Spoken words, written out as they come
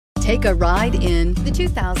Take a ride in the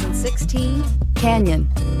 2016 Canyon.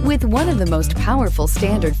 With one of the most powerful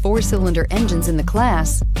standard 4-cylinder engines in the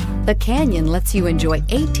class, the Canyon lets you enjoy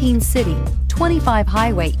 18 city, 25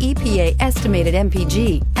 highway EPA estimated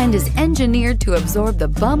MPG, and is engineered to absorb the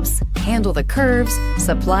bumps, handle the curves,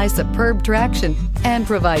 supply superb traction, and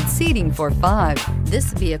provide seating for 5.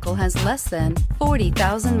 This vehicle has less than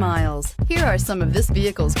 40,000 miles. Here are some of this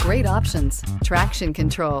vehicle's great options: traction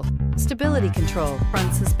control, stability control,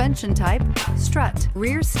 front suspension type, strut,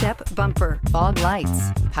 rear step bumper, fog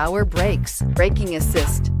lights, power brakes, braking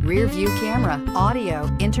assist, rear view camera, audio,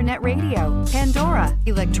 internet radio, Pandora,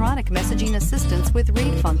 electronic messaging assistance with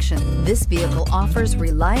read function. This vehicle offers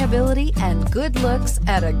reliability and good looks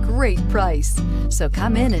at a great price. So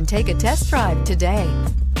come in and take a test drive today.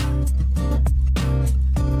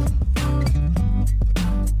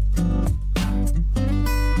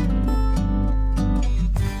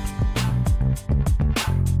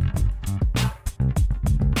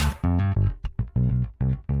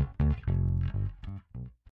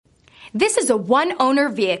 This is a one-owner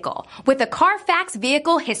vehicle with a Carfax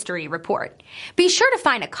Vehicle History Report. Be sure to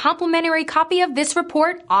find a complimentary copy of this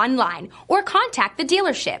report online or contact the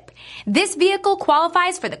dealership. This vehicle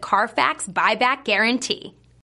qualifies for the Carfax Buyback Guarantee.